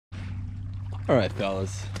All right,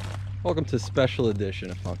 fellas, welcome to a special edition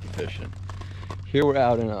of Funky Fishing. Here we're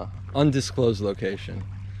out in an undisclosed location,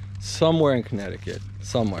 somewhere in Connecticut,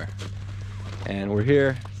 somewhere. And we're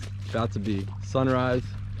here, it's about to be sunrise.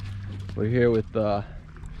 We're here with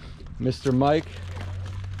Mr. Mike,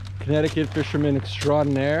 Connecticut fisherman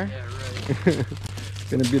extraordinaire. Yeah, right.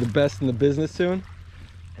 Gonna be the best in the business soon.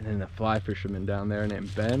 And then the fly fisherman down there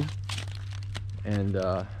named Ben. And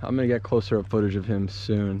I'm gonna get closer footage of him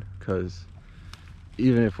soon, because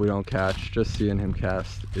even if we don't catch, just seeing him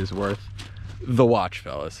cast is worth the watch,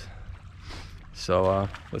 fellas. So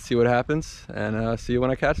let's see what happens, and see you when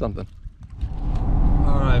I catch something.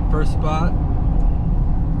 All right, first spot.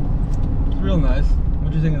 It's real nice.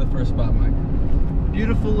 What'd you think of the first spot, Mike?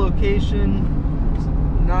 Beautiful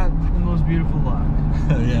location, not the most beautiful luck.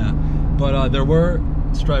 Yeah, but there were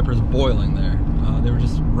stripers boiling there. They were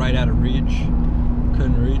just right out of reach.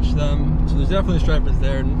 Couldn't reach them, so there's definitely stripers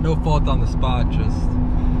there. No fault on the spot, just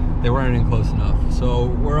they weren't in close enough. So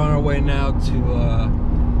we're on our way now to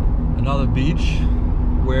another beach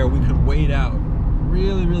where we could wade out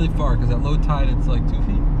really far, because at low tide it's like 2 feet, 3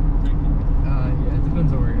 feet. Yeah, it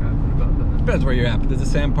depends on where you're at, but about that. Depends where you're at, but there's a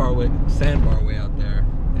sandbar way out there,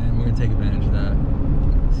 and we're gonna take advantage of that.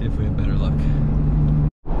 See if we have better luck.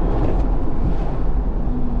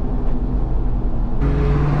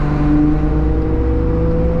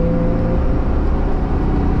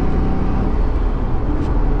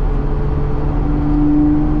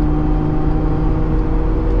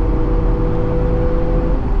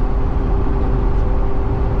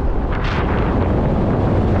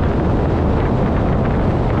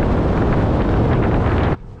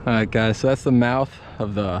 Alright guys, so that's the mouth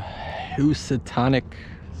of the Housatonic,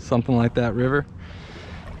 something like that, river.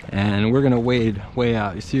 And we're gonna wade way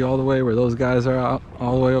out. You see all the way where those guys are out,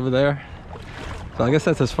 all the way over there? So I guess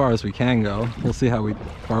that's as far as we can go. We'll see how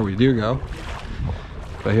far we do go.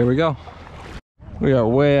 But here we go. We got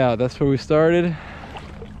way out, that's where we started.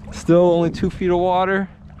 Still only 2 feet of water.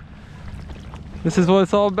 This is what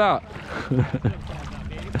it's all about.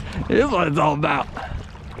 It is what it's all about.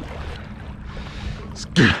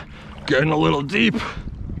 Getting a little deep.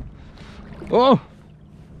 Oh,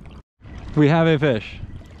 we have a fish.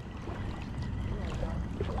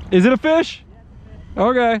 Is it a fish?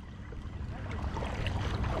 Okay.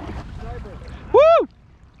 Woo!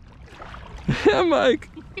 Yeah, Mike.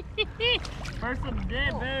 First of the day,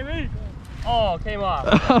 baby. Oh, came off.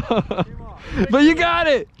 But you got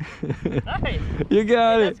it. Nice. You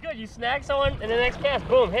got it. That's good. You snag someone, and the next cast,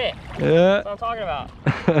 boom, hit. Yeah. That's what I'm talking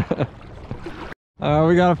about.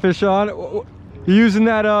 We got a fish on. You using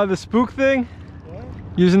that the spook thing? What?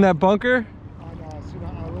 Using that bunker? On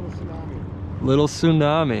little tsunami. Little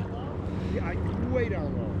tsunami. Yeah, way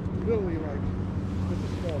down low. Literally like this is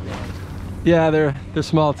small guys. Yeah, they're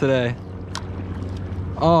small today.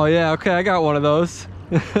 Oh yeah, okay, I got one of those.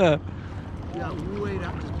 Yeah, way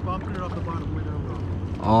down, just bumping it off the bottom, way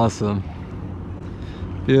down low. Awesome.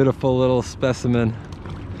 Beautiful little specimen.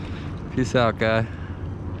 Peace out, guy.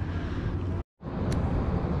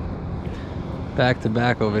 Back to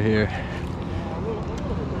back over here.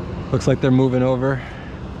 Looks like they're moving over.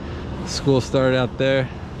 School started out there,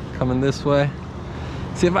 coming this way.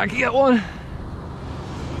 See if I can get one.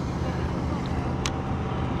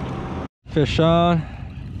 Fish on.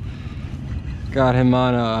 Got him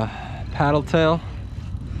on a paddle tail.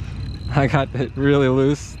 I got it really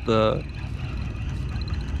loose, the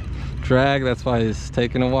drag, that's why he's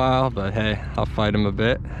taking a while, but hey, I'll fight him a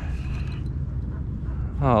bit.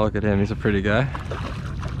 Oh, look at him, he's a pretty guy.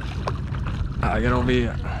 I get over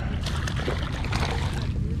here.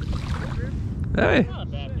 Hey,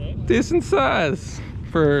 decent size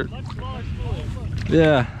for,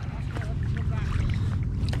 yeah.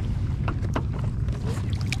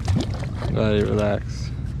 Buddy,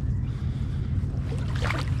 relax.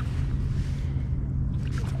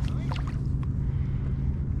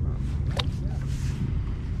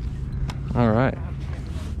 All right.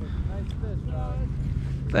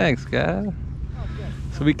 Thanks, guys.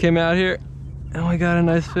 So we came out here and we got a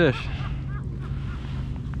nice fish.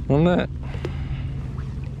 On that.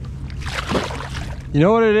 You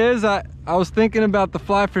know what it is? I was thinking about the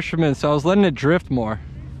fly fishermen, so I was letting it drift more.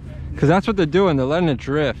 Because that's what they're doing, they're letting it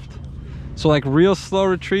drift. So like real slow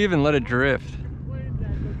retrieve and let it drift.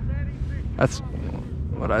 That's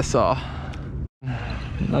what I saw.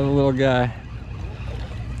 Another little guy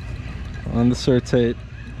on the Surtate.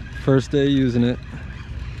 First day using it.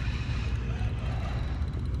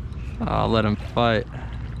 I'll let him fight.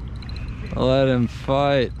 Let him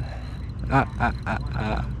fight.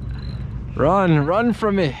 Run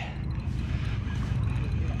from me.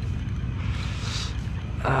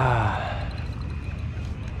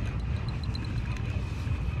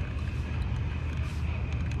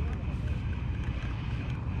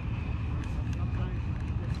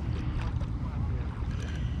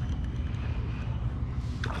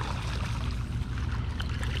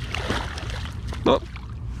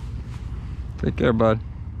 Take care, bud.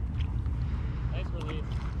 Nice release.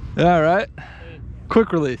 Yeah, right? Hey.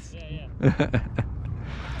 Quick release. Yeah, yeah.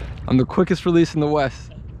 I'm the quickest release in the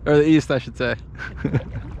west. Or the east, I should say.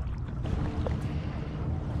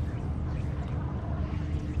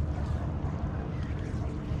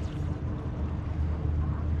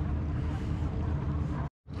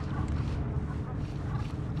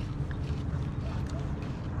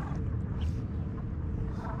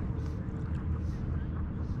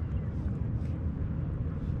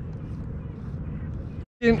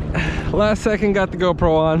 Last second got the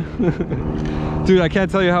GoPro on. Dude, I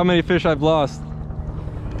can't tell you how many fish I've lost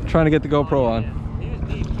trying to get the GoPro on. He was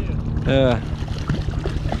deep too. Yeah.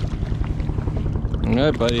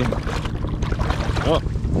 Alright, buddy. Oh,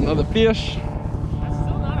 another fish. That's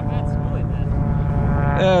still not a bad schoolie,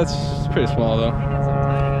 man. Yeah, it's pretty small though. He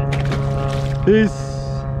did some tiny guys. Peace.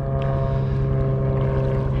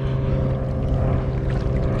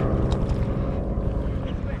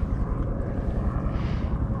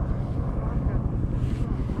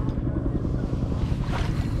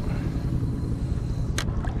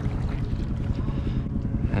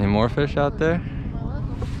 Any more fish out there?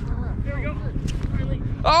 Here we go. Finally.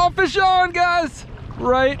 Oh, fish on, guys!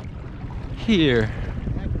 Right here.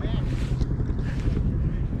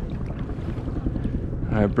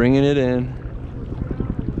 All right, bringing it in.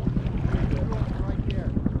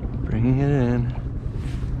 Bringing it in.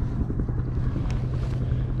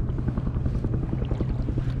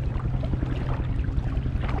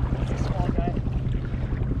 It's a small guy.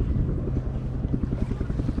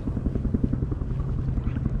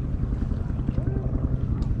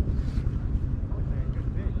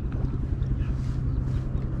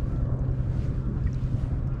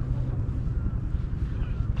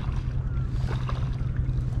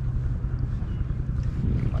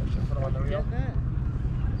 Put him on the reel.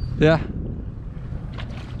 Yeah.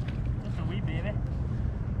 Just a wee baby.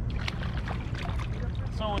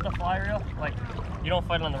 So with the fly reel, like, you don't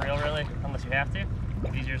fight on the reel really, unless you have to.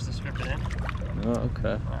 It's easier just to strip it in. Oh,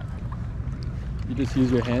 okay. Yeah. You just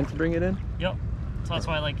use your hand to bring it in? Yep. So that's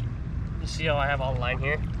why, like, you see how I have all the line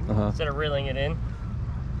here? Uh-huh. Instead of reeling it in,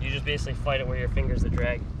 you just basically fight it where your fingers that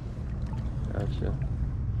drag. Gotcha.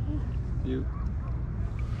 You.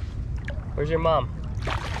 Where's your mom?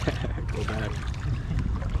 Go back.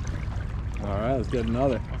 All right, let's get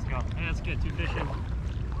another. Let's go. Hey, that's good. 2 fish in.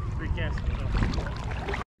 3 casts.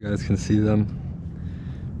 You guys can see them.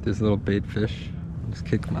 There's a little bait fish. Just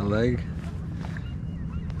kick my leg.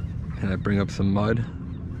 And I bring up some mud.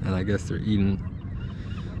 And I guess they're eating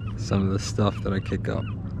some of the stuff that I kick up.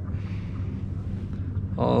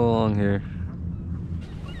 All along here.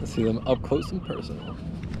 Let's see them up close and personal.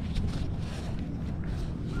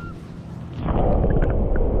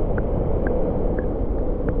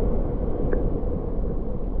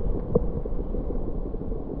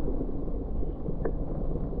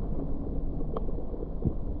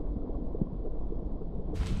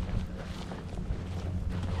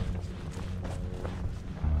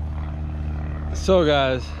 So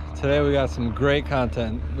guys, today we got some great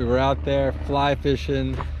content. We were out there fly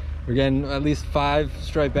fishing. We're getting at least 5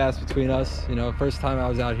 striped bass between us. You know, first time I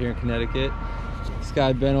was out here in Connecticut. This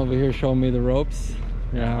guy Ben over here showing me the ropes.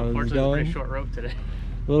 You know how it was going. Pretty short rope today.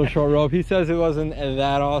 A little short rope. He says it wasn't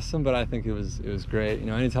that awesome, but I think it was great. You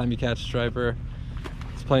know, anytime you catch a striper,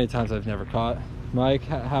 there's plenty of times I've never caught. Mike,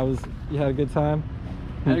 how was? You had a good time?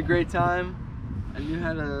 I had a great time. I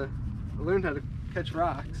learned how to catch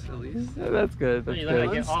rocks at least. Yeah, that's good. That's You learn how to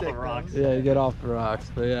good. get off of rocks. Yeah, you get off the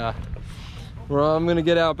rocks, but yeah. Well, I'm gonna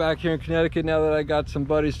get out back here in Connecticut now that I got some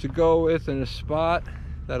buddies to go with in a spot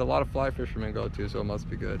that a lot of fly fishermen go to, so it must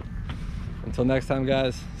be good. Until next time,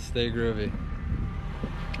 guys, stay groovy.